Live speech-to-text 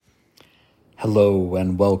Hello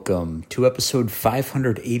and welcome to episode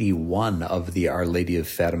 581 of the Our Lady of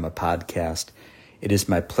Fatima podcast. It is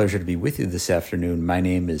my pleasure to be with you this afternoon. My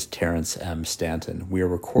name is Terrence M. Stanton. We are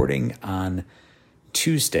recording on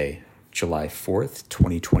Tuesday, July 4th,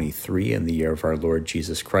 2023, in the year of our Lord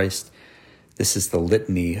Jesus Christ. This is the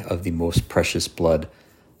Litany of the Most Precious Blood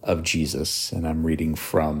of Jesus, and I'm reading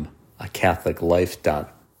from a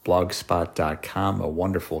catholiclife.blogspot.com, a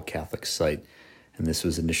wonderful Catholic site. And this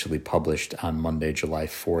was initially published on Monday, July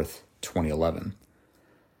 4th, 2011.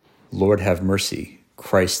 Lord have mercy,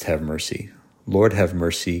 Christ have mercy. Lord have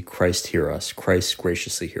mercy, Christ hear us, Christ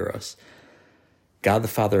graciously hear us. God the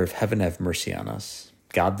Father of heaven have mercy on us.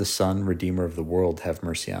 God the Son, Redeemer of the world, have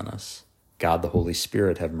mercy on us. God the Holy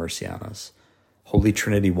Spirit have mercy on us. Holy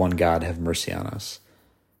Trinity, one God, have mercy on us.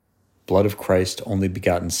 Blood of Christ, only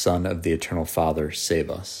begotten Son of the eternal Father,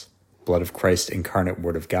 save us. Blood of Christ, incarnate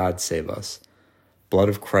Word of God, save us. Blood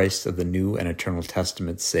of Christ of the New and Eternal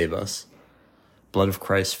Testament, save us. Blood of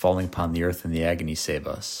Christ falling upon the earth in the agony, save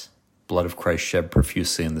us. Blood of Christ shed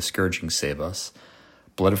profusely in the scourging, save us.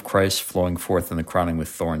 Blood of Christ flowing forth in the crowning with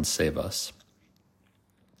thorns, save us.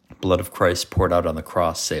 Blood of Christ poured out on the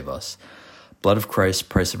cross, save us. Blood of Christ,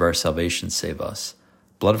 price of our salvation, save us.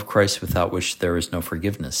 Blood of Christ without which there is no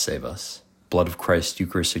forgiveness, save us. Blood of Christ,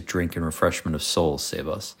 Eucharistic drink and refreshment of souls, save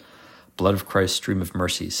us. Blood of Christ, stream of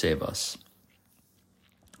mercy, save us.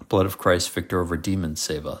 Blood of Christ, victor over demons,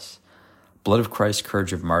 save us. Blood of Christ,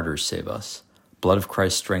 courage of martyrs, save us. Blood of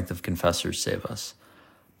Christ, strength of confessors, save us.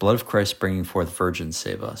 Blood of Christ, bringing forth virgins,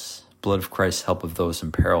 save us. Blood of Christ, help of those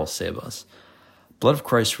in peril, save us. Blood of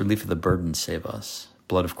Christ, relief of the burden, save us.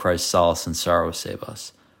 Blood of Christ, solace in sorrow, save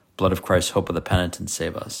us. Blood of Christ, hope of the penitent,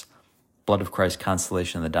 save us. Blood of Christ,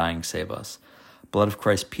 consolation in the dying, save us. Blood of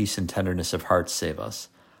Christ, peace and tenderness of heart, save us.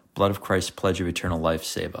 Blood of Christ, pledge of eternal life,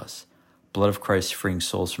 save us. Blood of Christ, freeing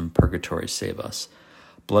souls from purgatory, save us.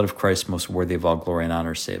 Blood of Christ, most worthy of all glory and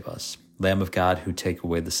honor, save us. Lamb of God, who take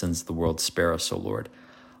away the sins of the world, spare us, O Lord.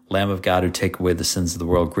 Lamb of God, who take away the sins of the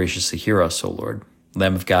world, graciously hear us, O Lord.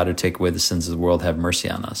 Lamb of God, who take away the sins of the world, have mercy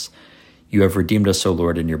on us. You have redeemed us, O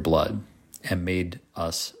Lord, in your blood, and made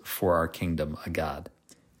us for our kingdom a God.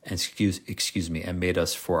 And made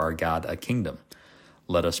us for our God a kingdom.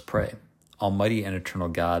 Let us pray. Almighty and eternal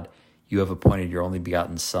God, you have appointed your only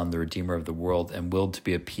begotten Son, the Redeemer of the world, and willed to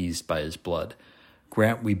be appeased by his blood.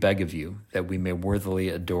 Grant, we beg of you, that we may worthily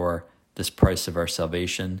adore this price of our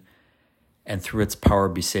salvation, and through its power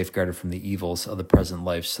be safeguarded from the evils of the present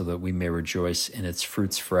life, so that we may rejoice in its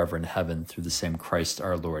fruits forever in heaven, through the same Christ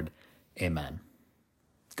our Lord. Amen.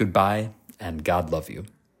 Goodbye, and God love you.